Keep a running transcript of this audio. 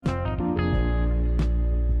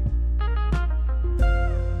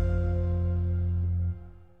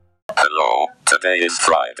Today is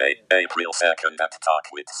Friday, April 2nd at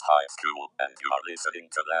Tockwitz High School, and you are listening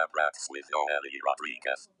to Lab Rats with Noelle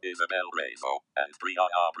Rodriguez, Isabel Rezo, and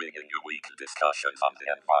Brianna bringing you weekly discussions on the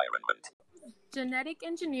environment. Genetic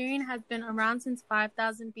engineering has been around since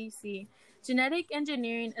 5000 BC. Genetic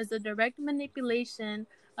engineering is the direct manipulation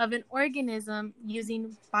of an organism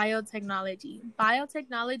using biotechnology.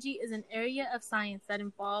 Biotechnology is an area of science that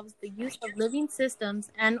involves the use of living systems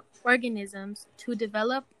and organisms to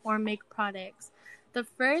develop or make products. The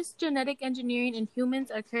first genetic engineering in humans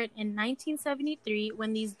occurred in 1973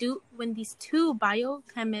 when these two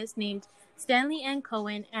biochemists named Stanley N.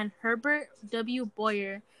 Cohen and Herbert W.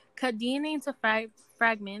 Boyer cut DNA into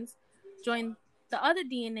fragments, joined the other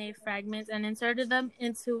DNA fragments, and inserted them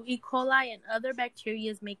into E. coli and other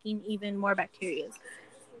bacteria, making even more bacteria.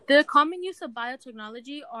 The common use of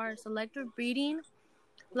biotechnology are selective breeding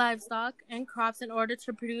livestock and crops in order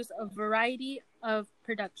to produce a variety of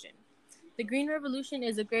production. The Green Revolution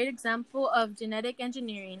is a great example of genetic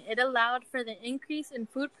engineering. It allowed for the increase in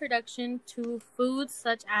food production to foods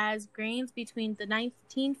such as grains between the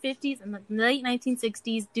 1950s and the late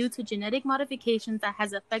 1960s due to genetic modifications that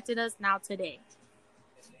has affected us now today.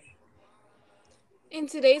 In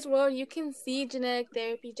today's world, you can see genetic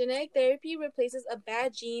therapy. Genetic therapy replaces a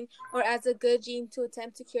bad gene or adds a good gene to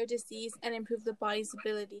attempt to cure disease and improve the body's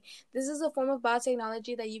ability. This is a form of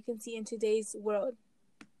biotechnology that you can see in today's world.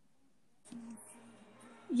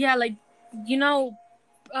 Yeah,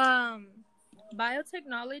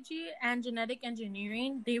 biotechnology and genetic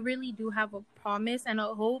engineering, they really do have a promise and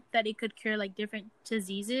a hope that it could cure different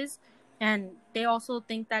diseases. And they also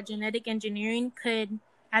think that genetic engineering could,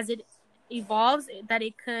 as it evolves, that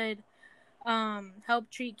it could help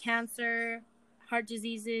treat cancer, heart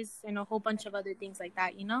diseases, and a whole bunch of other things like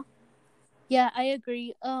that, Yeah, I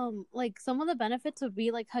agree. Some of the benefits would be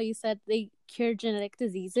how you said they cure genetic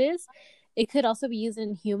diseases. It could also be used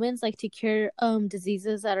in humans, to cure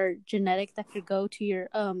diseases that are genetic that could go to your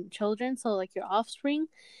children, so your offspring,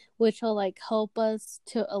 which will help us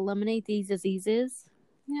to eliminate these diseases.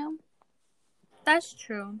 Yeah, that's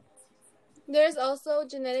true. There's also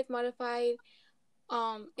genetic modified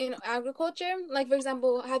in agriculture. For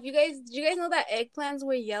example, did you guys know that eggplants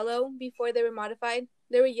were yellow before they were modified?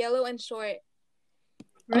 They were yellow and short.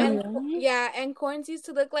 really? And corns used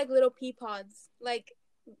to look like little pea pods.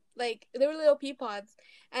 They were little pea pods.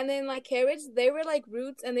 And then carrots, they were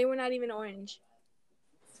roots and they were not even orange.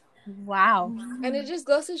 Wow. And it just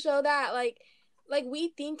goes to show that we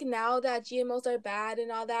think now that GMOs are bad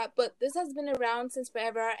and all that, but this has been around since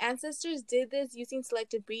forever. Our ancestors did this using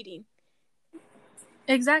selective breeding.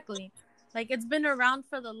 Exactly. It's been around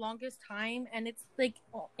for the longest time, and it's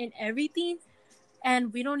in everything,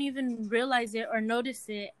 and we don't even realize it or notice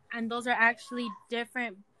it. And those are actually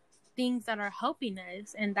different things that are helping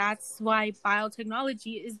us, and that's why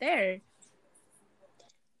biotechnology is there.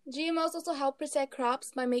 GMOs also help protect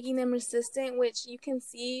crops by making them resistant, which you can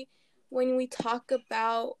see when we talk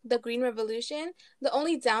about the Green Revolution. The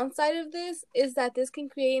only downside of this is that this can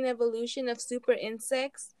create an evolution of super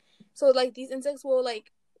insects. So these insects will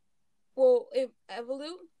evolve,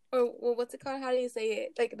 or what's it called? How do you say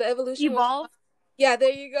it? The evolution evolve. Yeah,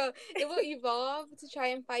 there you go. It will evolve to try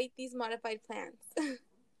and fight these modified plants.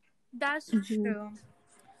 That's true.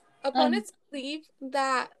 Opponents believe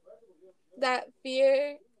that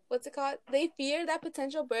fear, what's it called? They fear that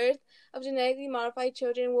potential birth of genetically modified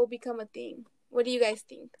children will become a thing. What do you guys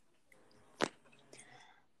think?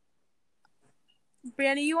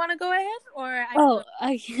 Brianna, you want to go ahead, or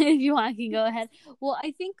if you want, I can go ahead. Well,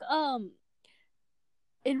 I think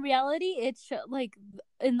in reality, it's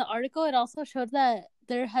in the article, it also showed that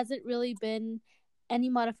there hasn't really been any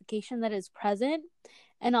modification that is present,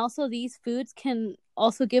 and also these foods can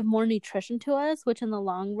also give more nutrition to us, which in the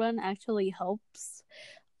long run actually helps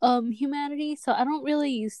humanity. So I don't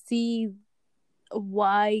really see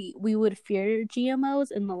why we would fear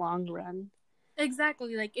GMOs in the long run.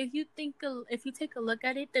 Exactly. If you take a look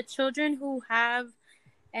at it, the children who have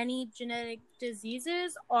any genetic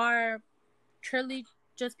diseases are truly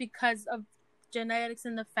just because of genetics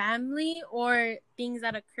in the family or things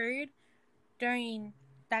that occurred during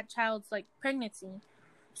that child's pregnancy.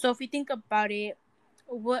 So if you think about it,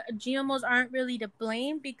 what GMOs aren't really to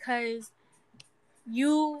blame, because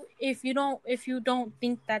if you don't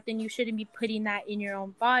think that, then you shouldn't be putting that in your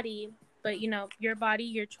own body. But your body,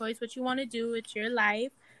 your choice, what you want to do, it's your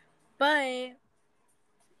life. But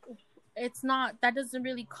that doesn't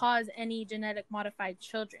really cause any genetic modified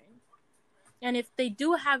children. And if they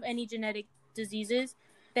do have any genetic diseases,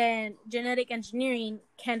 then genetic engineering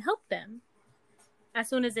can help them as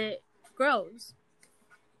soon as it grows.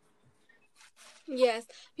 Yes.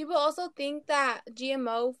 People also think that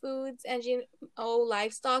GMO foods and GMO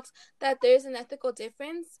livestock, that there's an ethical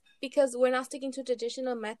difference because we're not sticking to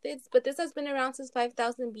traditional methods, but this has been around since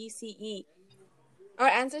 5000 BCE. Our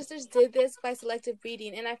ancestors did this by selective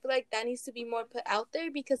breeding, and I feel like that needs to be more put out there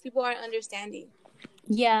because people aren't understanding.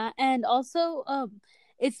 Yeah, and also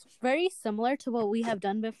it's very similar to what we have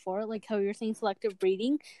done before, like how you're saying selective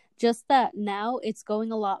breeding, just that now it's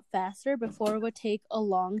going a lot faster. Before it would take a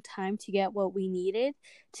long time to get what we needed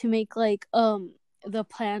to make like the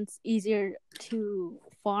plants easier to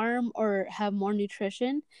farm or have more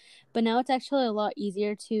nutrition, but now it's actually a lot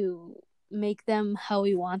easier to make them how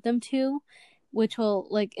we want them to, which will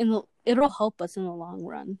like it'll help us in the long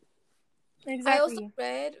run. I also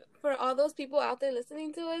read, for all those people out there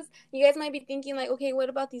listening to us, you guys might be thinking like, okay, what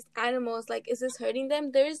about these animals? Like, is this hurting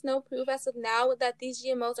them? There is no proof as of now that these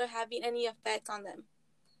GMOs are having any effect on them.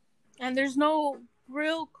 And there's no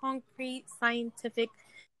real concrete scientific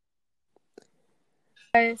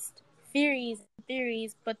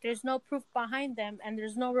theories, but there's no proof behind them, and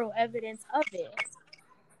there's no real evidence of it.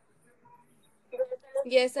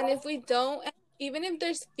 Yes, and if we don't, even if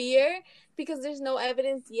there's fear, because there's no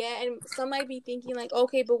evidence yet, and some might be thinking like,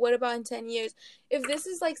 okay, but what about in 10 years? If this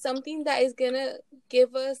is like something that is gonna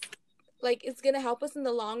give us, like, it's gonna help us in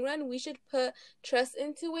the long run, we should put trust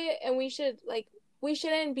into it, and we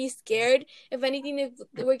shouldn't be scared. If anything, if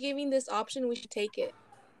we're giving this option, we should take it.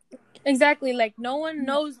 Exactly. Like, no one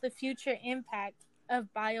knows the future impact of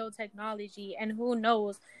biotechnology, and who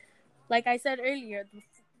knows, like I said earlier,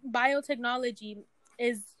 biotechnology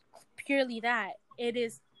is purely that. It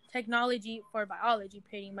is technology for biology,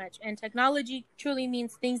 pretty much. And technology truly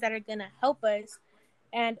means things that are going to help us.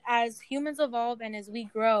 And as humans evolve and as we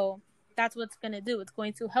grow, that's what's going to do. It's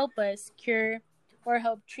going to help us cure or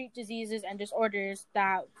help treat diseases and disorders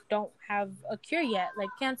that don't have a cure yet, like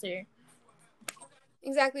cancer.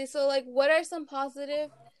 Exactly. So, like, what are some positive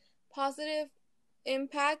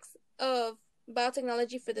impacts of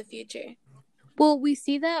biotechnology for the future? Well, we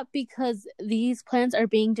see that because these plants are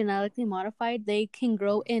being genetically modified, they can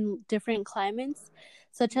grow in different climates,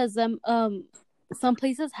 such as some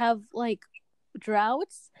places have like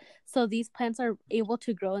droughts, so these plants are able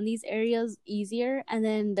to grow in these areas easier, and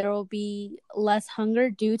then there will be less hunger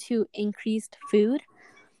due to increased food,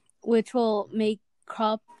 which will make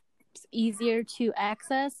crops easier to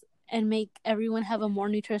access and make everyone have a more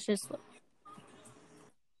nutritious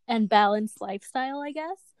and balanced lifestyle, I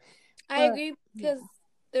guess. I agree, because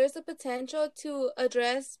there's a potential to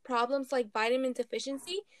address problems like vitamin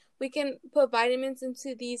deficiency. We can put vitamins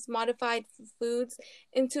into these modified foods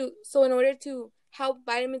in order to help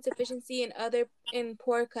vitamin deficiency in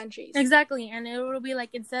poor countries. Exactly. And it will be like,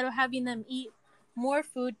 instead of having them eat more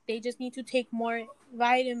food, they just need to take more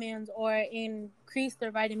vitamins or increase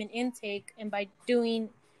their vitamin intake, and by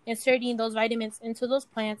inserting those vitamins into those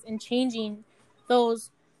plants and changing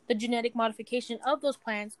the genetic modification of those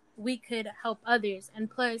plants, we could help others.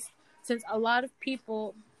 And plus, since a lot of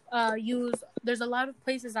people there's a lot of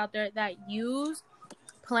places out there that use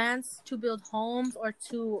plants to build homes or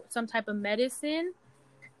to some type of medicine,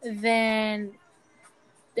 then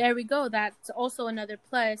there we go. That's also another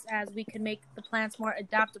plus, as we can make the plants more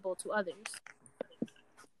adaptable to others.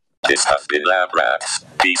 This has been Lab Rats.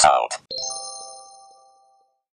 Peace out.